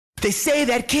They say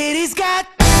that kitty's got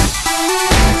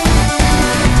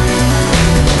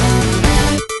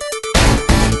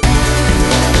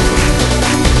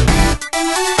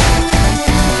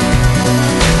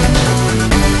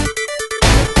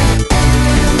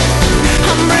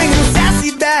I'm bringing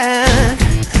sassy back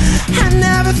and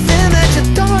everything that you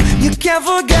thought you can't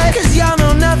forget, 'cause y'all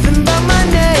know nothing but my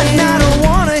name. And I don't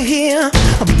wanna hear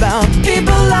about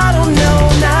people I don't know.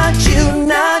 Not you,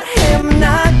 not him,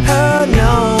 not her,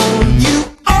 no. You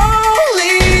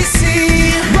only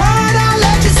see what I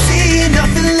let you see,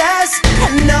 nothing less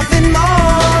and nothing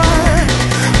more.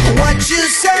 What you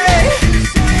say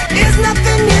is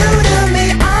nothing new to me,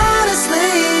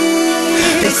 honestly.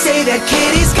 They say that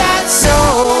kitty's got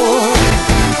soul.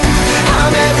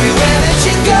 I'm everywhere that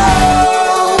you go,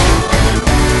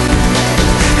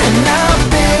 and I've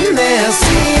been there,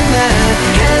 seen that,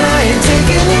 and I ain't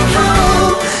taking you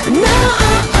home. No.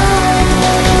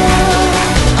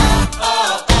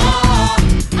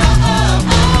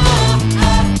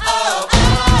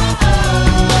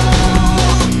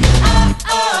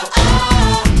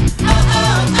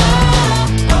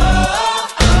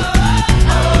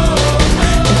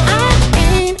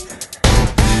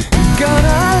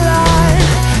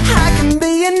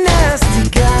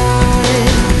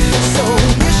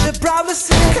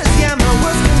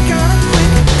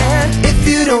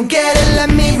 Don't get it, let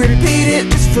me repeat it.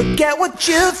 Just forget what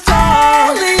you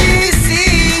thought.